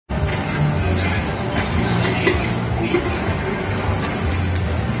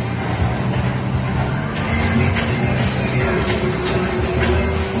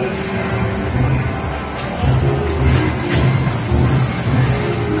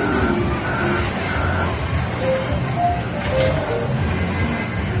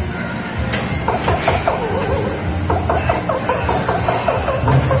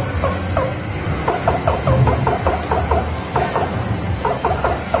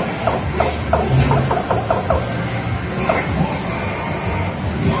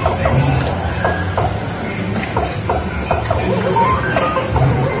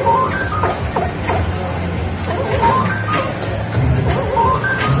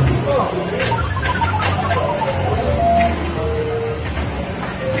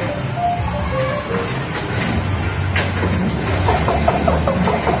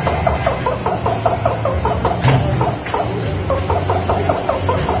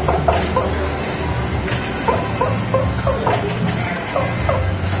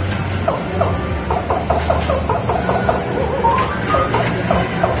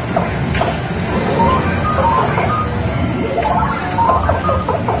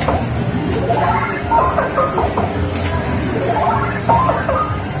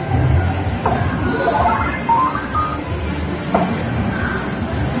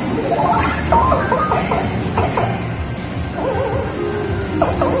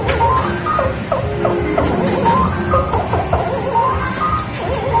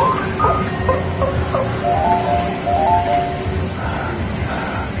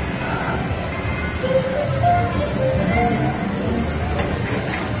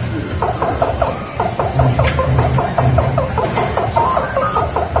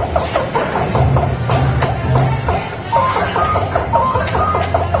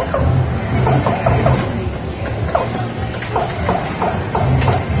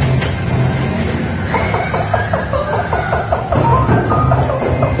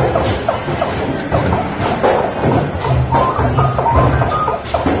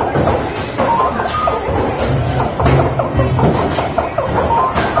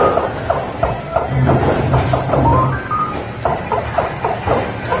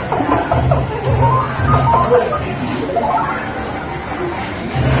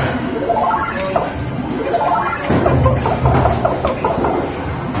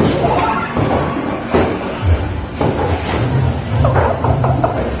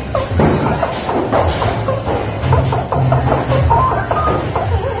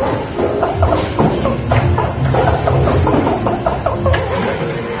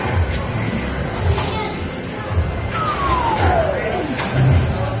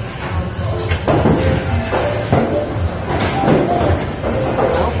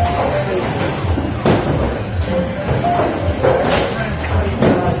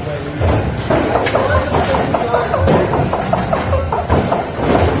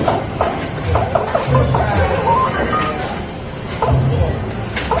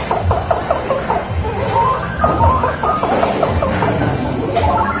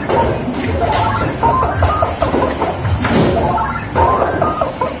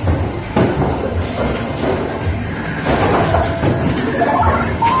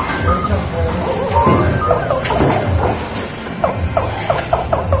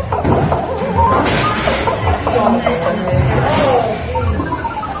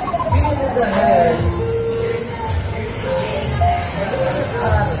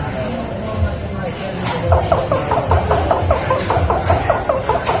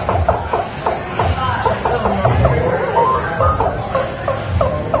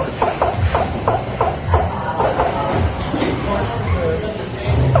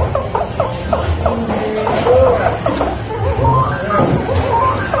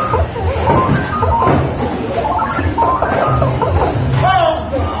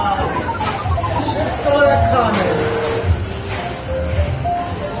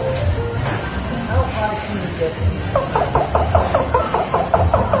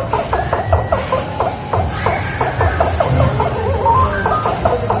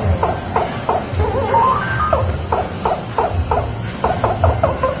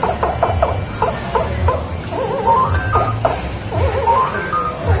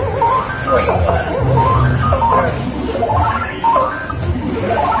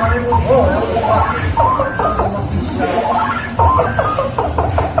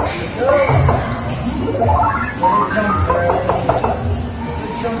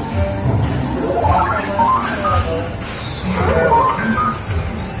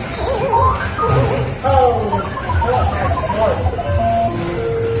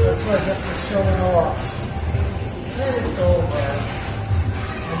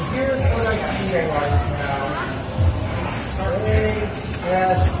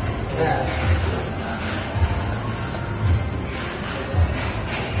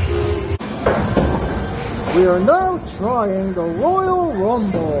We are now trying the Royal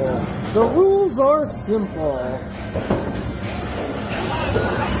Rumble. The rules are simple.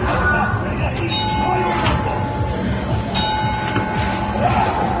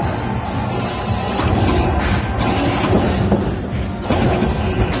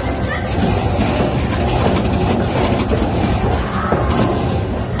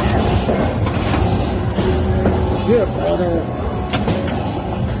 Yeah, brother.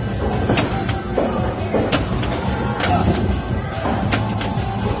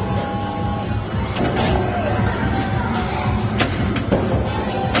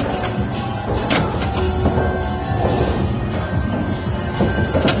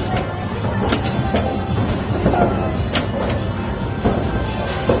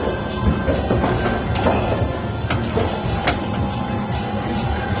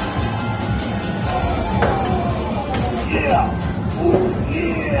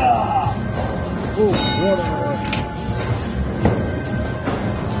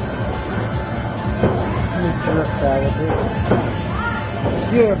 jerk that would be.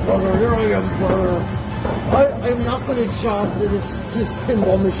 Yeah, brother, here I am, brother. I'm not gonna job to this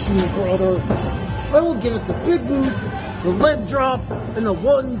pinball machine, brother. I will get it the big boot, the leg drop, and the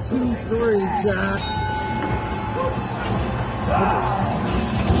 1, 2, 3, Jack.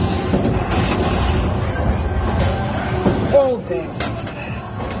 Oh god.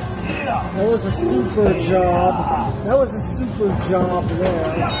 That was a super job. That was a super job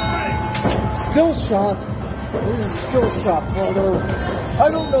there. Skill shot. It was a skill shot, brother. I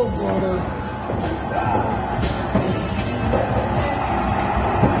don't know, brother.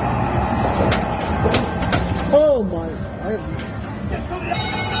 Oh my, I have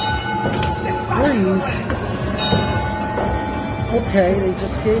freeze. Okay, they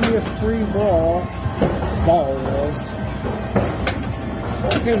just gave me a free ball. Balls.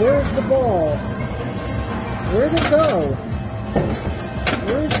 Okay, where's the ball? Where'd it go?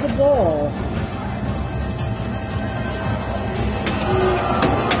 Where's the ball?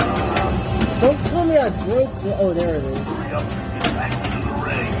 Don't tell me I broke the... Oh, there it is.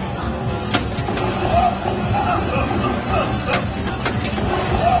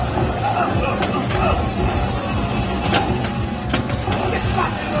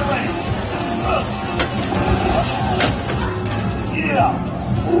 Yeah!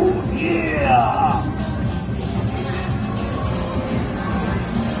 Oh, yeah!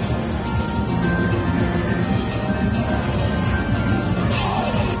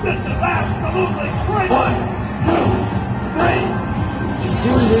 This is absolutely great! 1, 2, 3!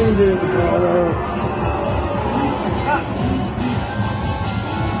 Ding, ding, ding, brother.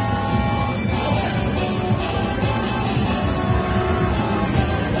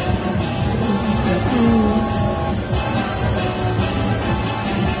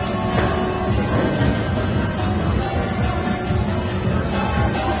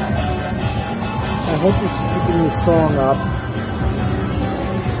 I hope it's picking this song up.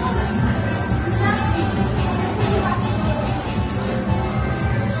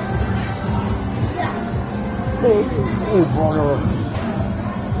 Oh, brother.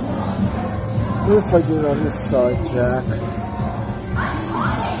 What if I do it on this side, Jack?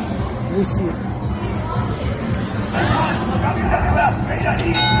 Let me see.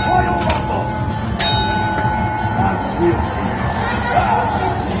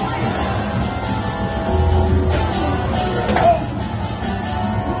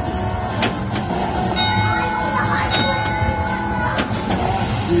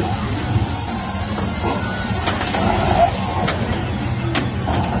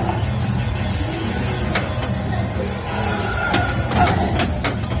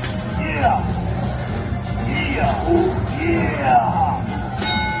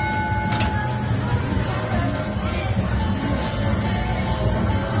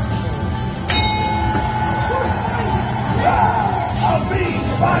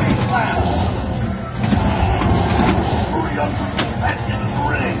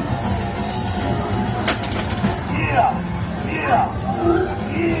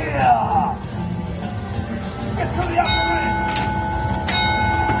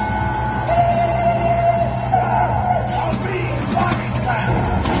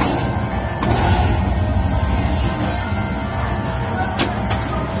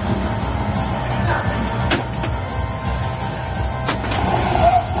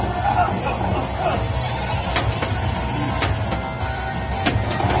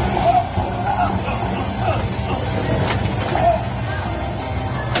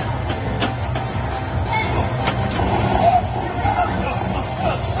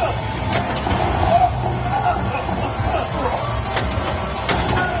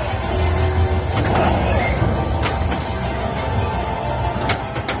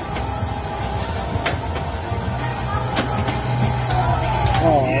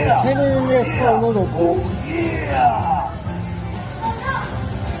 Oh, it's hanging in there for a little bit. Yeah!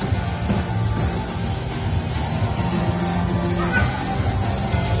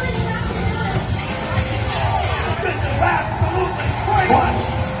 This is absolutely great! 1,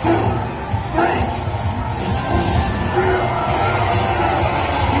 2, 3!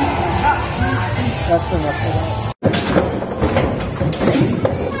 That's enough for that.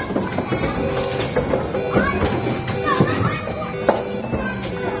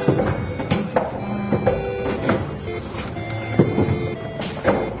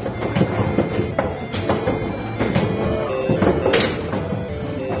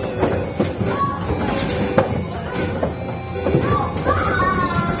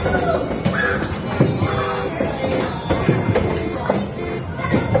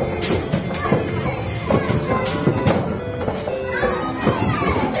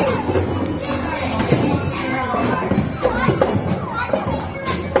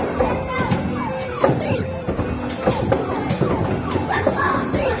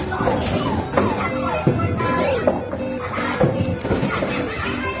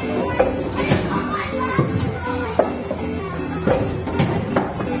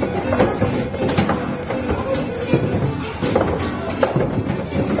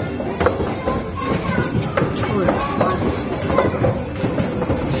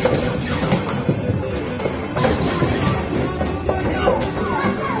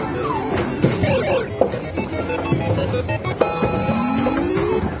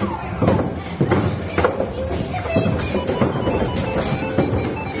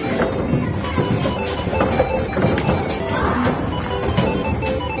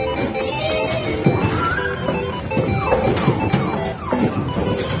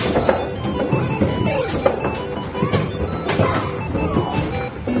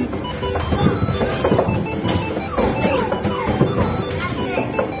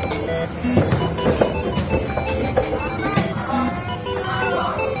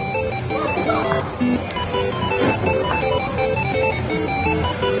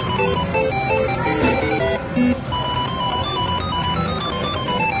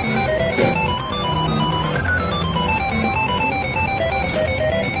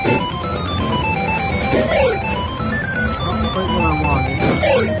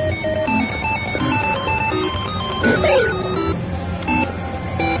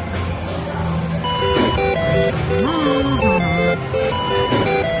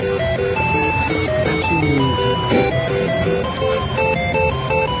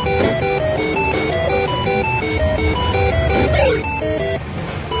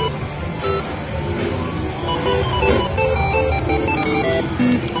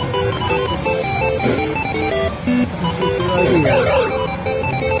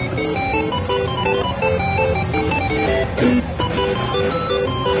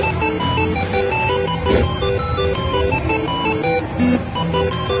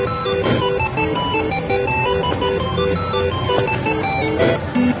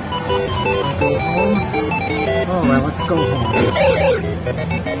 go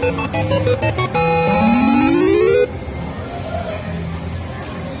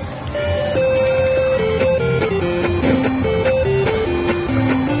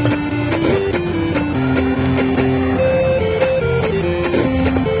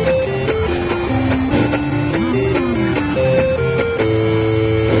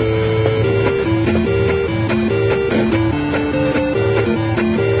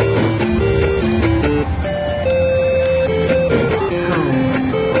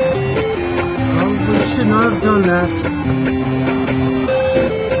should not have done that. I'm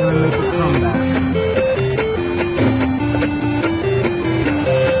gonna make a comeback.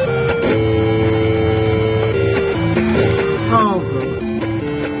 Oh, good.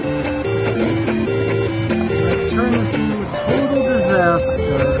 I've turned this into a total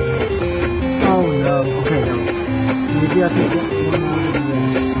disaster. Oh no. Okay, no. Maybe I can get one out of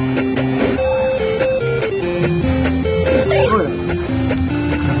this. Good.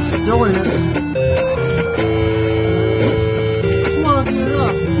 I'm still in it.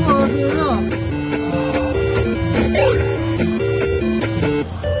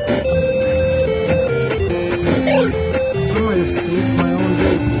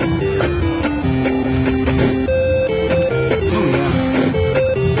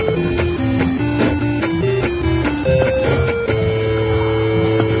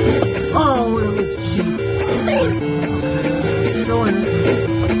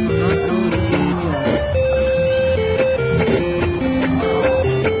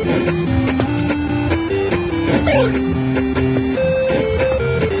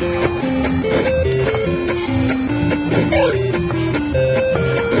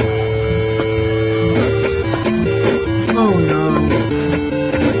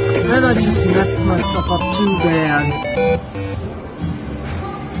 I just messed myself up too bad.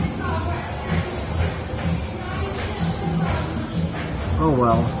 Oh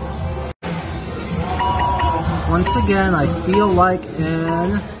well. Once again, I feel like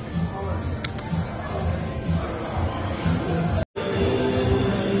an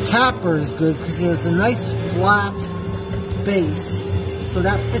tapper is good because it has a nice flat base, so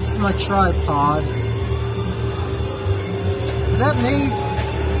that fits my tripod. Is that made?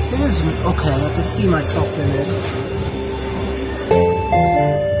 It is okay. I can see myself in it.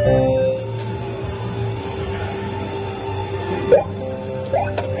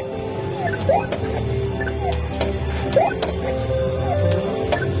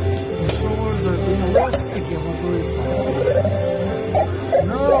 Controllers are being a little sticky. I'm gonna lose that.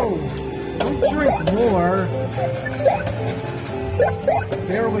 No, don't drink more.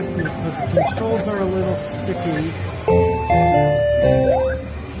 Bear with me because the controls are a little sticky. I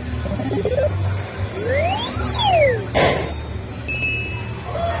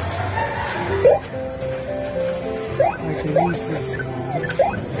can use this one.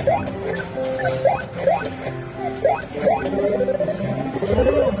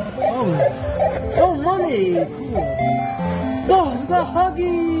 Oh, money! Cool. Oh, the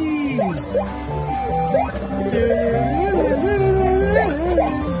Huggies!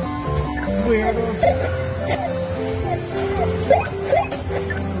 Weirdo.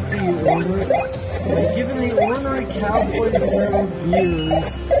 Giving the ornery cowboys their beers.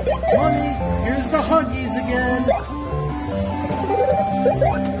 Money, here's the Huggies again.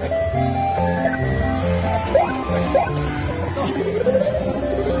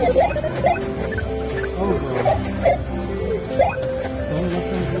 Oh, God. Don't let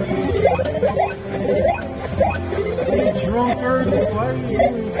them go. You drunkards, why are you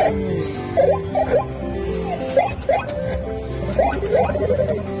doing this to me?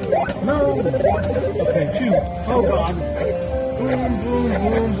 No! Okay, phew. Oh God. Boom, boom,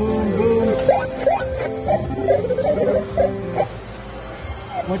 boom, boom, boom.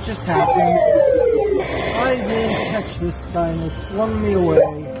 What just happened? I didn't catch this guy and they flung me away.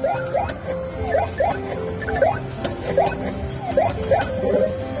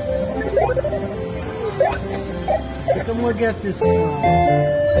 I think I'm gonna get this time.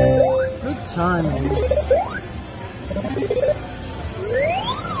 Good timing.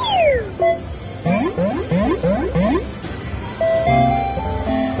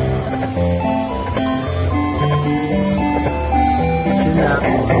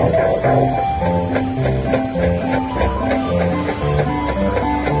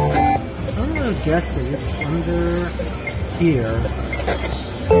 I'm gonna guess that it's under here.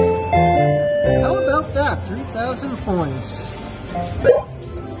 How about that? 3,000 points.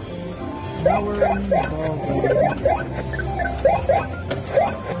 Now we're in the ball game.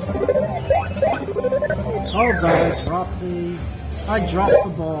 Oh God, I dropped the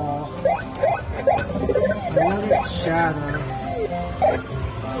ball. Let it shatter.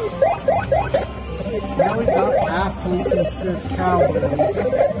 Now we got athletes instead of cowboys.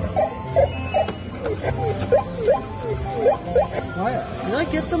 What? Did I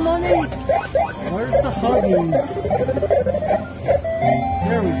get the money? Where's the Huggies?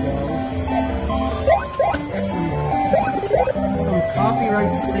 There we go. Some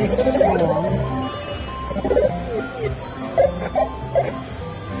copyright safe song.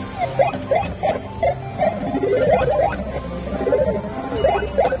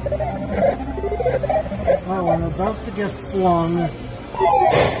 Oh, I'm about to get flung.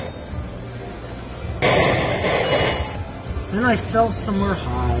 And I fell somewhere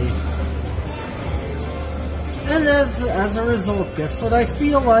high. And as a result, guess what I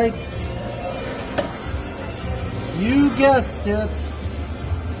feel like? You guessed it.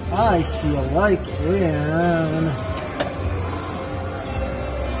 I feel like in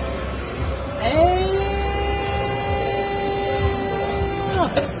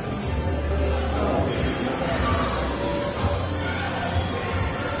ass.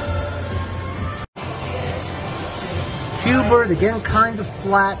 Q-Bird, again, kind of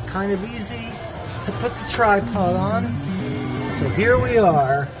flat, kind of easy to put the tripod on. So here we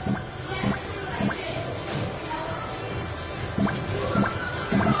are.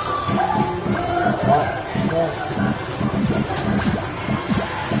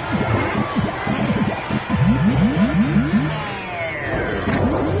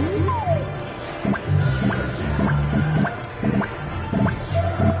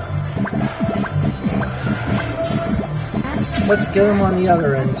 Let's get him on the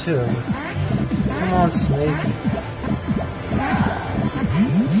other end too. Come on, Snake.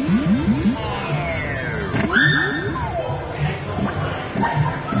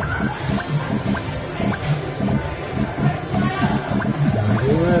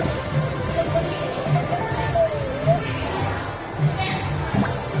 Do it.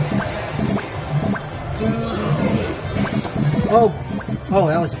 Oh,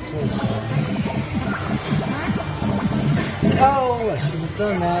 that was a close one. Oh, I shouldn't have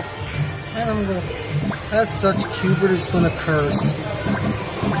done that. And I'm gonna, as such, Q-Bird is gonna curse.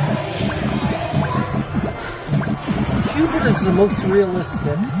 Q-Bird is the most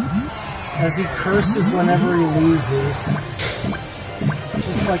realistic, as he curses whenever he loses.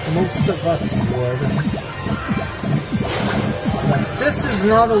 Just like most of us would. But this is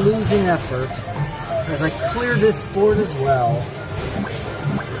not a losing effort, as I clear this board as well.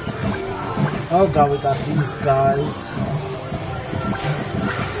 Oh god, we got these guys.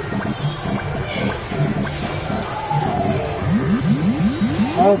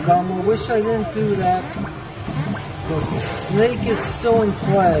 Oh god, I wish I didn't do that. Because the snake is still in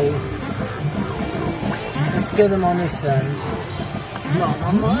play. Let's get him on this end. Not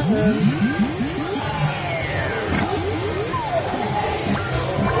on my end.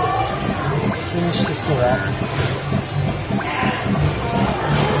 Let's finish this off.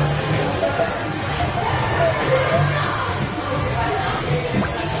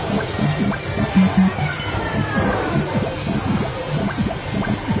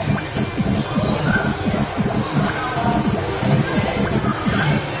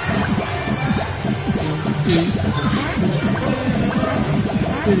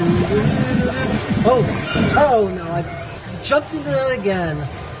 Oh no, I jumped into that again.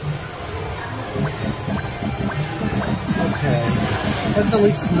 Okay, let's at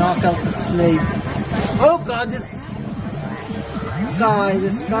least knock out the snake. Oh god, this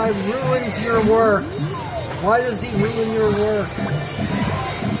guy ruins your work. Why does he ruin your work?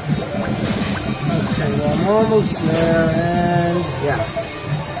 Okay, well I'm almost there, and yeah.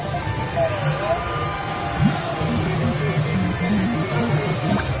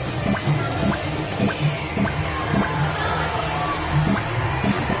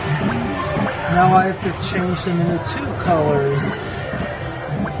 Now I have to change them into 2 colors.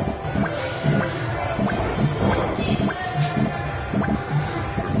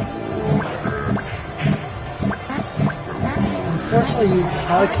 Unfortunately, you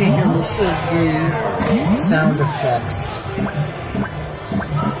probably can't hear most of the sound effects.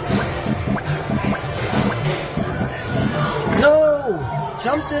 No!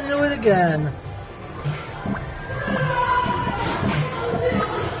 Jumped into it again.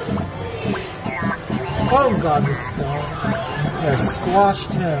 Oh god, this guy. I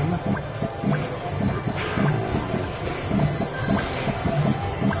squashed him.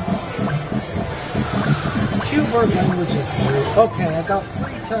 Q-Bird language is great. Okay, I got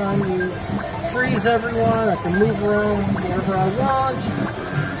free time. You freeze everyone. I can move around wherever I want.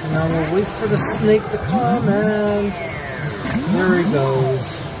 And I'm going to wait for the snake to come, and there he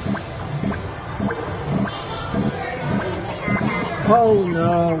goes. Oh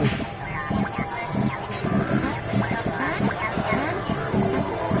no.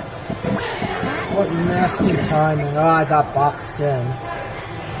 What nasty timing. Oh, I got boxed in.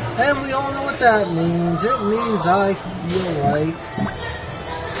 And we all know what that means. It means I feel like...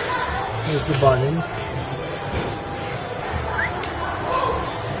 Here's the button.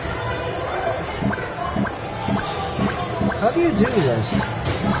 How do you do this?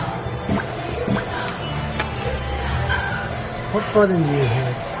 What button do you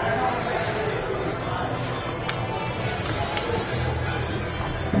hit?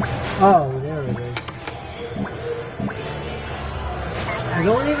 Oh, there it is. I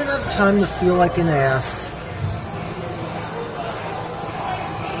don't even have time to feel like an ass.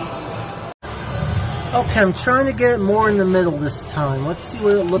 Okay, I'm trying to get more in the middle this time. Let's see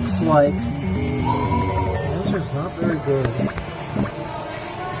what it looks like. The answer's not very good.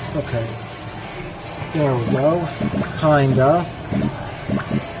 Okay. There we go. Kinda.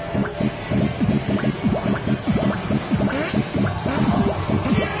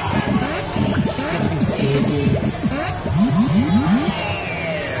 Looking sneaky.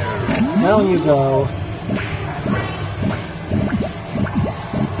 Down you go.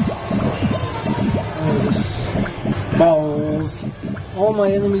 Balls. All my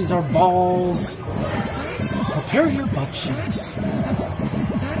enemies are balls. Prepare your butt cheeks.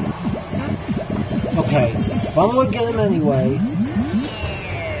 Okay, but I'm gonna get him anyway.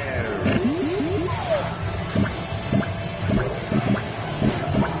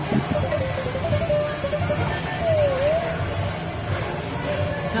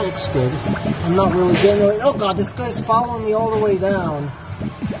 That looks good. I'm not really getting away. Oh god, this guy's following me all the way down.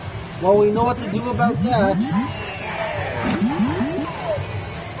 Well, we know what to do about that.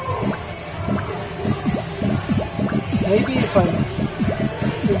 Maybe if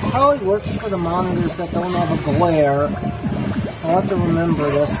it probably works for the monitors that don't have a glare. I'll have to remember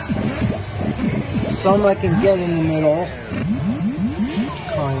this. Some I can get in the middle.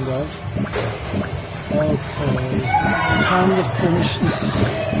 Kind of. Okay. Time to finish this.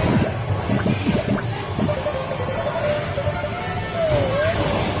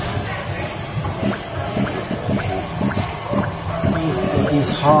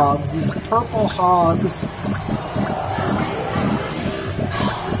 These hogs, these purple hogs.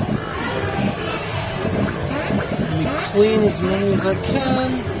 Clean as many as I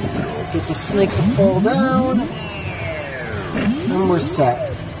can, get the snake to fall down, and we're set.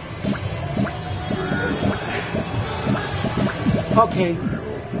 Okay,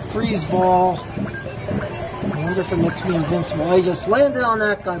 freeze ball. I wonder if it makes me invincible. I just landed on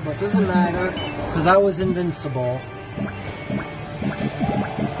that guy, but it doesn't matter, because I was invincible.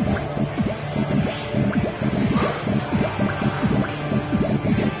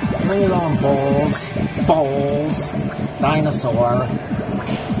 Bring it on, balls. Balls. Dinosaur.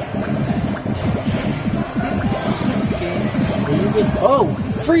 What's this game? Oh!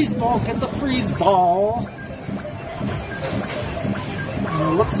 Freeze ball! Get the freeze ball! And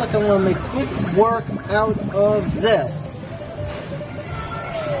it looks like I'm gonna make quick work out of this.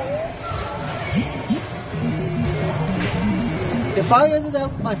 If I ended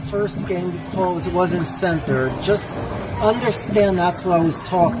up my first game because it wasn't centered, just understand that's what I was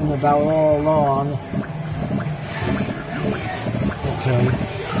talking about all along. Okay.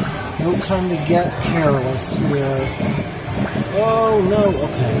 No time to get careless here. Oh no,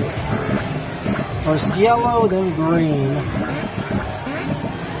 okay. First yellow, then green.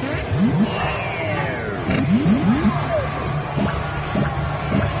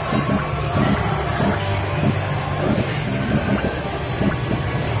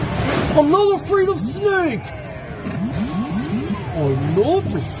 I'm not afraid of snake! I'm not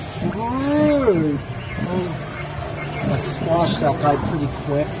afraid. I squashed that guy pretty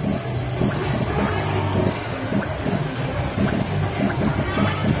quick.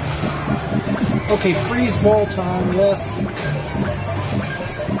 Okay, freeze ball time, yes.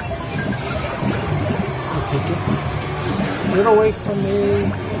 Okay, get away from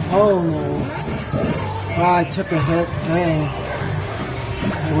me. Oh no. Ah, I took a hit, dang.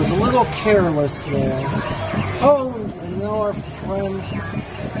 I was a little careless there. Oh, and now our friend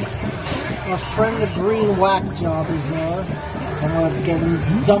the green whack job is there. I'm gonna get him,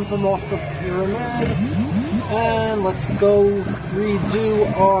 dump him off the pyramid, and let's go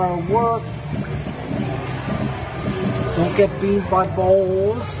redo our work. Don't get beat by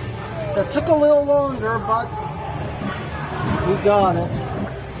balls. That took a little longer, but we got it.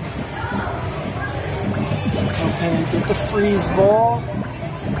 Okay, get the freeze ball.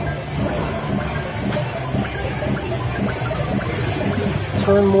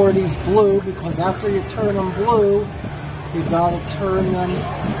 Turn more of these blue, because after you turn them blue, You gotta turn them.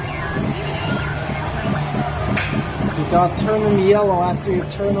 You gotta turn them yellow after you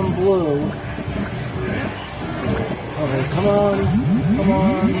turn them blue. Okay, come on,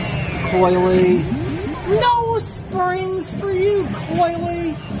 Coily. No springs for you,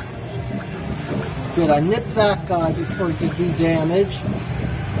 Coily. Good, I nipped that guy before he could do damage.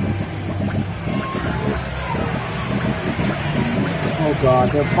 Oh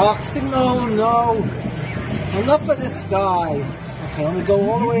God, they're boxing. Oh no. Enough of this guy. Okay, let me go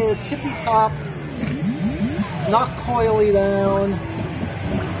all the way to the tippy top. Knock Coily down.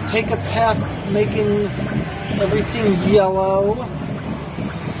 Take a path making everything yellow.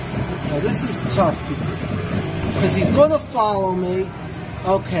 Now this is tough because he's going to follow me.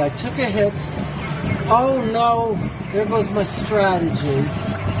 Okay, I took a hit. Oh no, there goes my strategy.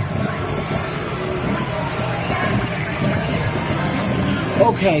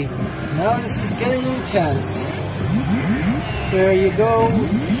 Okay, now this is getting intense. There you go.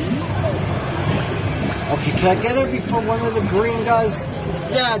 Okay, can I get her before one of the green guys?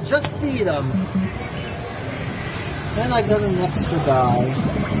 Yeah, just beat him. And I got an extra guy.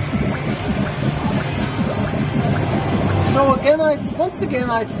 So again, once again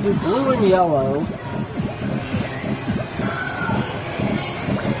I have to do blue and yellow.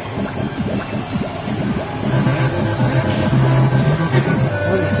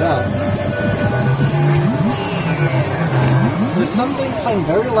 What is that? There's something playing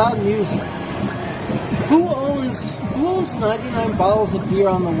very loud music. Who owns 99 bottles of beer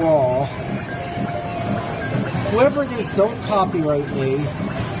on the wall? Whoever it is, don't copyright me.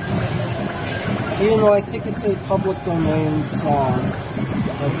 Even though I think it's a public domain song.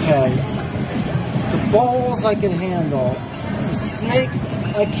 Okay. The balls I can handle. The snake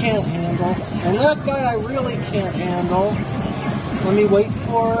I can't handle. And that guy I really can't handle. Let me wait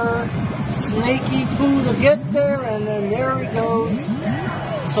for Snaky Poo to get there, and then there he goes.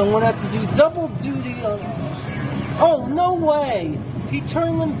 So I'm going to have to do double duty on... Oh, no way! He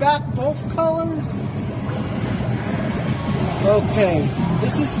turned them back both colors? Okay,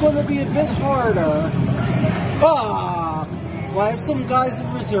 this is going to be a bit harder. Ah! Well, I have some guys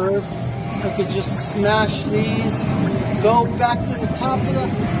in reserve, so I could just smash these, go back to the top of the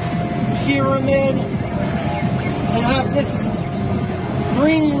pyramid, and have this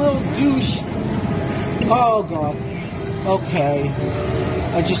green little douche. Oh God. Okay.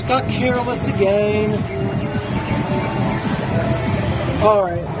 I just got careless again.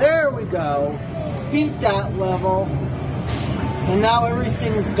 Alright, there we go. Beat that level. And now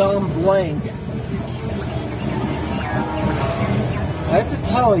everything's gone blank. I have to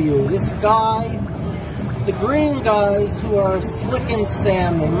tell you, this guy, the green guys who are Slick and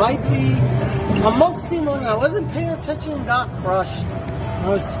Sam, they might be amongst the anointing. I wasn't paying attention and got crushed.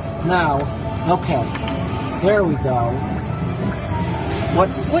 Okay, there we go.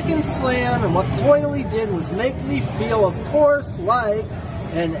 What Slick and Slam and what Coily did was make me feel, of course, like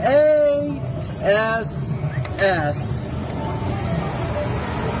an ASS.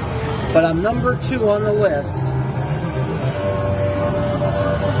 But I'm number 2 on the list.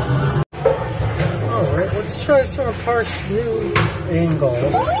 Alright, let's try this from a partial new angle.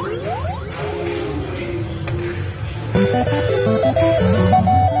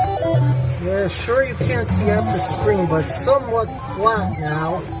 Yeah, sure you can't see out the screen, but it's somewhat flat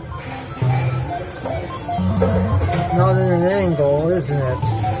now. Not in an angle, isn't it?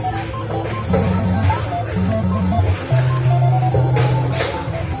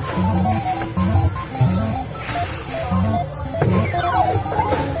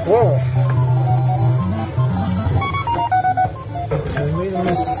 Whoa! I made a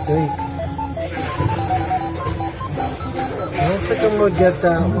mistake. I don't think I'm gonna get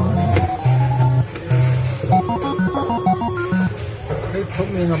that one. They put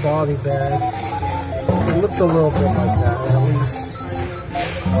me in a body bag. It looked a little bit like that, at least.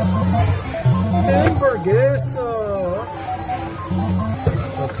 Hamburguesa!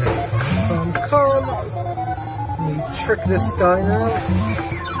 Okay, come. Let me trick this guy now.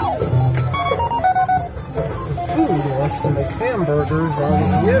 The food wants to make hamburgers out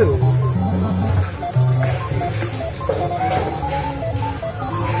of you.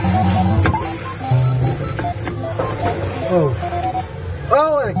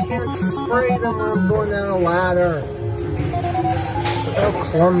 Oh, I can't spray them when I'm going down a ladder. How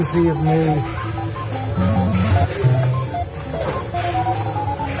clumsy of me.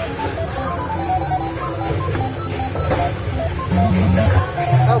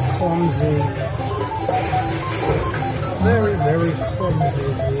 How clumsy. Very, very clumsy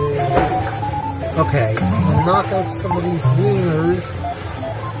of me. Okay, I'll knock out some of these wieners.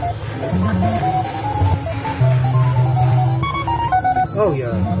 Oh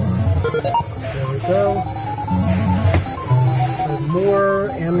yeah. There we go. With more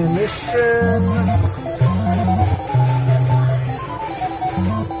ammunition.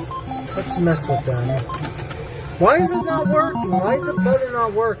 Let's mess with them. Why is it not working? Why is the button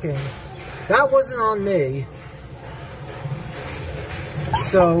not working? That wasn't on me.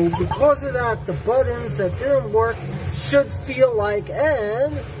 So because of that, the buttons that didn't work should feel like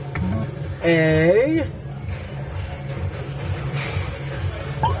an A.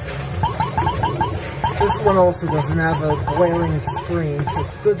 This one also doesn't have a glaring screen, so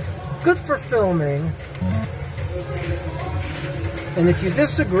it's good for filming. And if you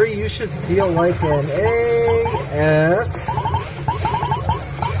disagree, you should feel like an A, S,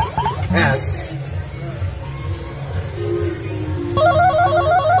 S.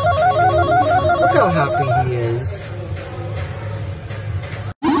 Look how happy he is.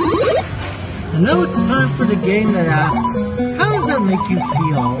 And now it's time for the game that asks, how does that make you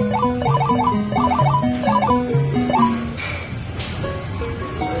feel?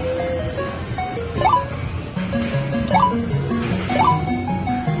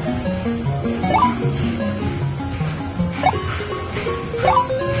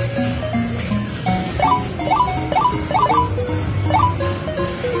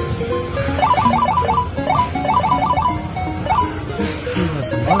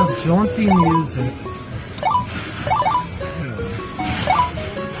 A lot of jaunty music.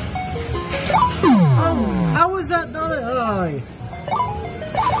 Oh, how was that not an eye?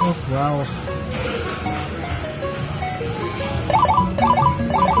 Oh, wow.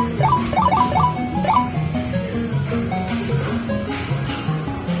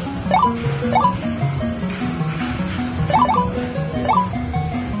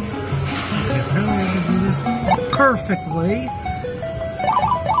 Okay, apparently I can do this perfectly.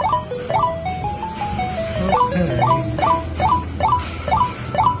 Okay.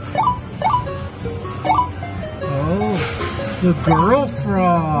 Oh, the girl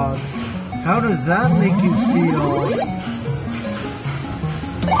frog. How does that make you feel?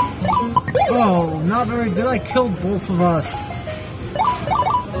 Oh, not very good. I killed both of us.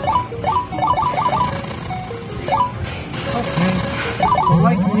 Okay. Well,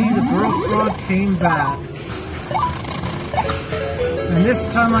 like me, the girl frog came back. And this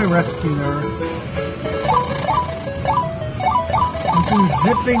time I rescued her.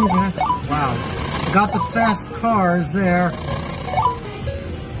 Zipping back. Wow. Got the fast cars there.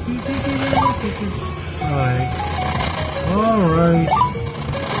 Alright. Alright.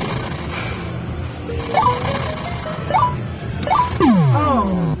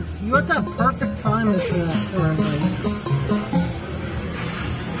 Oh, you had that perfect timing for that currently.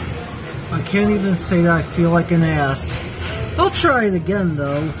 I can't even say that I feel like an ass. I'll try it again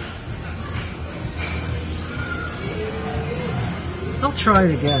though. I'll try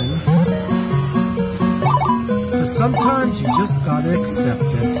it again. Because sometimes you just gotta accept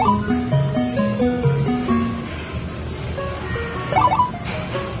it.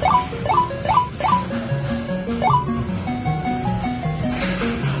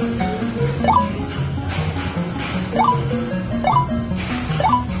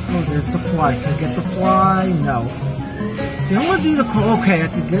 Oh, there's the fly. Can I get the fly? No. See, I'm gonna do the... Okay, I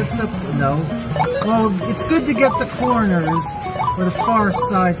can get the... No. Well, it's good to get the corners. Where the far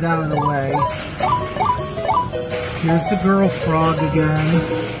side's out of the way. Here's the girl frog again.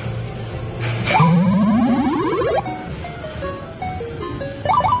 Okay.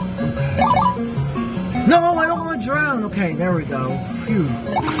 No, I don't want to drown. Okay, there we go. Phew.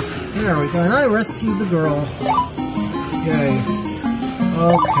 There we go. And I rescued the girl. Yay.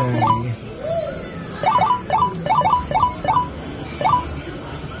 Okay.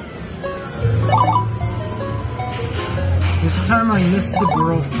 This time I missed the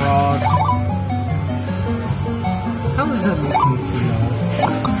girl frog. How does that make me feel?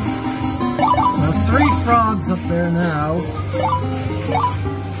 So I have 3 frogs up there now.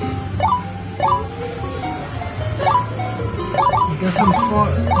 I guess I'm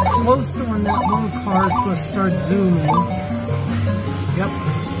close to when that one car is going to start zooming. Yep.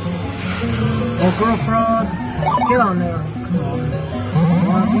 Oh, girl frog, get on there. Come on.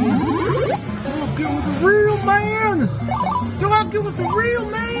 Oh, get with the real man! Go out, get with the real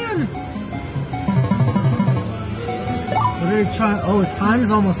man! What are they trying? Oh, the time's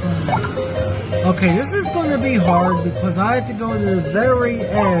almost running out. Okay, this is going to be hard because I have to go to the very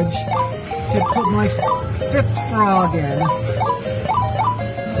edge to put my 5th frog in.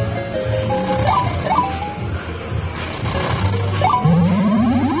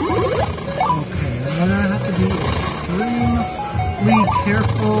 Okay, I'm going to have to be extremely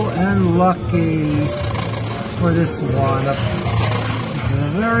careful and lucky for this one. to the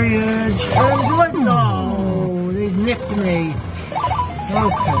very edge. And what? No! They nicked me.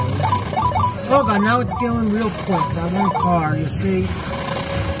 Okay. Oh god, now it's going real quick. That one car, you see?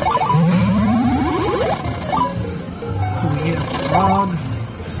 So we get a frog.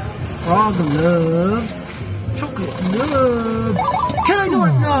 Frog love. Chocolate love. Can I do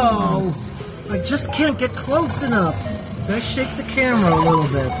it? No! I just can't get close enough. Did I shake the camera a little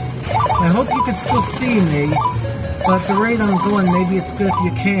bit? I hope you can still see me. But at the rate I'm going, maybe it's good if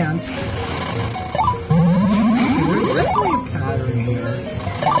you can't. Okay, there's definitely a pattern here.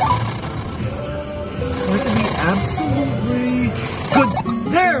 So I have to be absolutely good.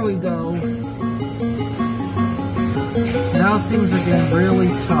 There we go. Now things are getting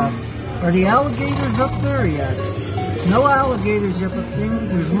really tough. Are the alligators up there yet? No alligators yet, but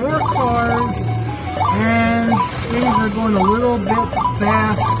there's more cars, and things are going a little bit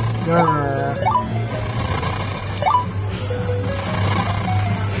faster.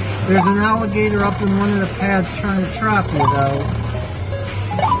 There's an alligator up in one of the pads trying to trap you, though.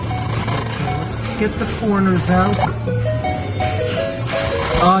 Okay, let's get the corners out.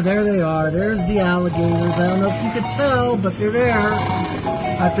 Oh, there they are. There's the alligators. I don't know if you could tell, but they're there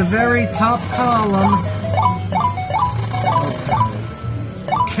at the very top column.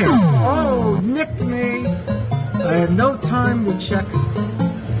 Okay. Oh, nicked me. I had no time to check.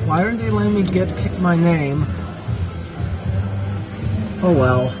 Why aren't they letting me pick my name? Oh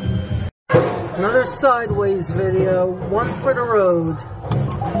well. Another sideways video. One for the road.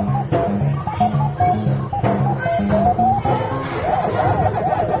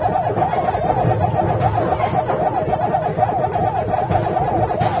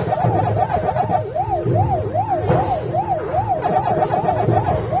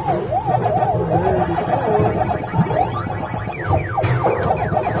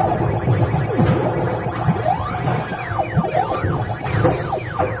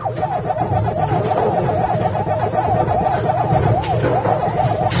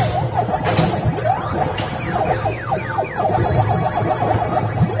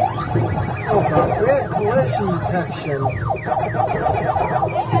 Detection.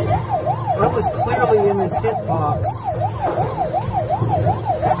 That was clearly in his hitbox.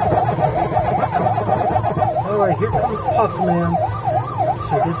 Alright, here comes Puckman.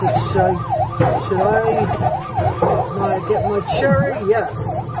 Should I get this? Should I get my cherry? Yes.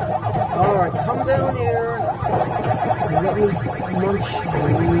 Alright, come down here and let me munch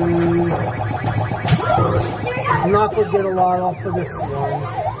you. I'm not gonna get a lot off of this one.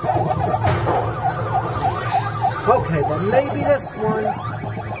 Okay, but maybe this one.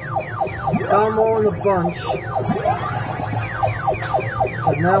 Got them all in a bunch.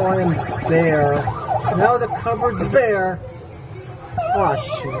 But now I am bare. Now the cupboard's bare. Oh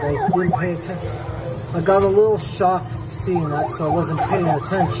shoot, I didn't pay attention. I got a little shocked seeing that, so I wasn't paying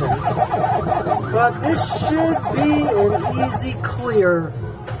attention. But this should be an easy clear.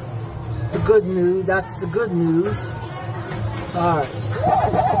 The good news, that's the good news. Alright.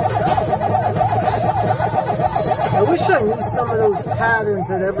 I wish I knew some of those patterns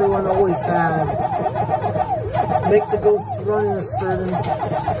that everyone always had. Make the ghosts run in a certain...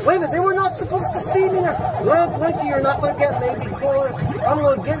 Wait a minute, they were not supposed to see me! Well, Blinky, you're not going to get me before I'm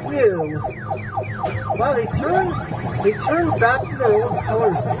going to get you. Wow, they turned back to their old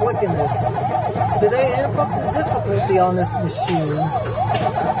colors quick in this. Did they amp up the difficulty on this machine?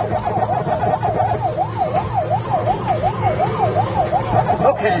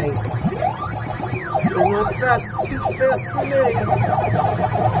 Okay. They're not too fast for me.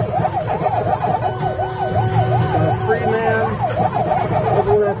 Got a free man.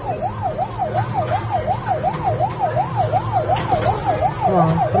 Over that. Come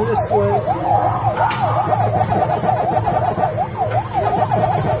on, come this way.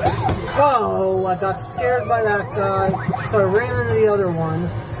 Oh, I got scared by that guy, so I ran into the other one.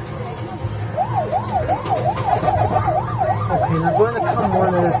 Okay, they're going to come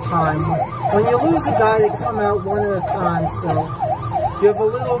one at a time. When you lose a guy, they come out one at a time, so you have a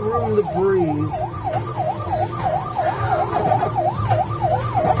little room to breathe.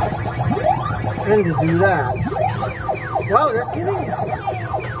 And to do that. Wow, they're getting...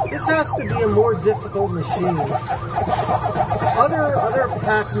 This has to be a more difficult machine. Other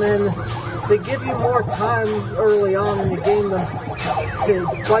Pac-Men, they give you more time early on in the game to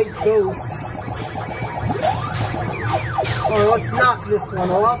fight ghosts. Alright, let's knock this one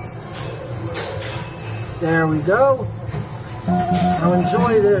off. There we go. Now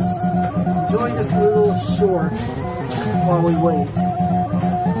enjoy this. Enjoy this little short while we wait.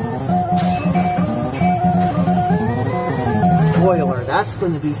 Spoiler, that's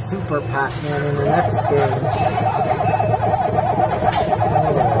going to be Super Pac-Man in the next game.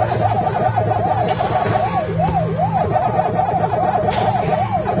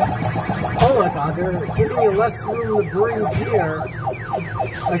 they're giving you less room to breathe here.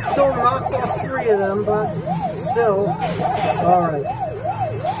 I still knocked off 3 of them, but still. Alright.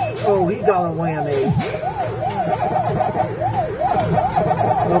 Oh, he got a whammy.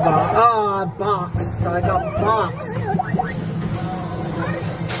 Oh god. Ah, boxed. I got boxed.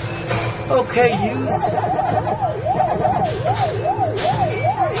 Okay, use.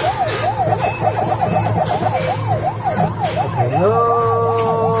 Okay,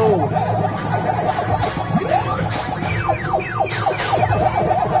 no.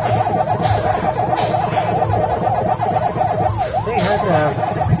 They had to have.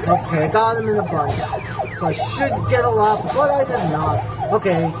 Okay, I got him in a bunch. So I should get a lot, but I did not.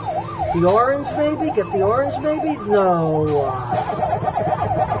 Okay, the orange maybe? Get the orange maybe? No.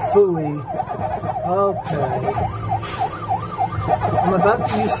 Phooey. Okay. I'm about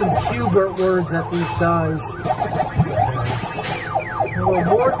to use some Hubert words at these guys. Okay. We'll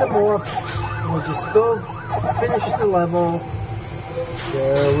ward them off. We'll just go finish the level.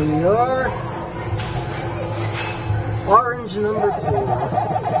 There we are. Orange number 2.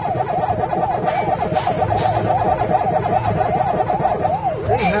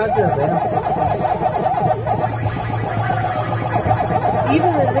 They had to have.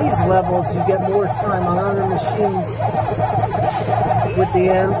 Even in these levels, you get more time on other machines with the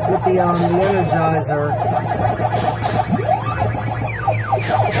Energizer.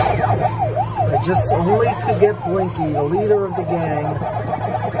 I just only could get Blinky, the leader of the gang.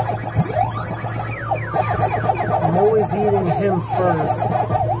 I'm always eating him first.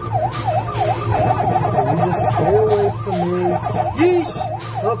 Can you just stay away from me? Yeesh!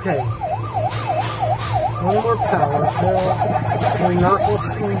 Okay. One more power pill. Can we knock off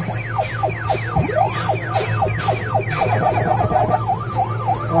some?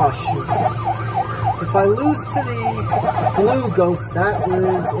 Oh shoot. If I lose to the blue ghost, that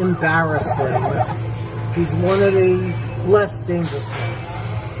is embarrassing. He's one of the less dangerous ones.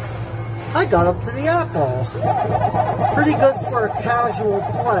 I got up to the apple. Pretty good for a casual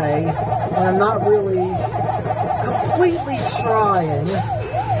play, and I'm not really completely trying.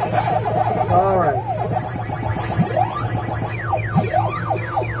 Alright.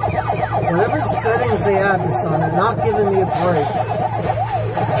 Whatever settings they have this on, they're not giving me a break.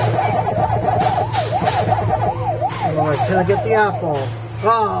 Alright, can I get the apple?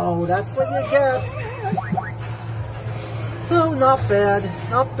 Oh, that's what you get. So, not bad.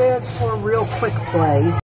 Not bad for a real quick play.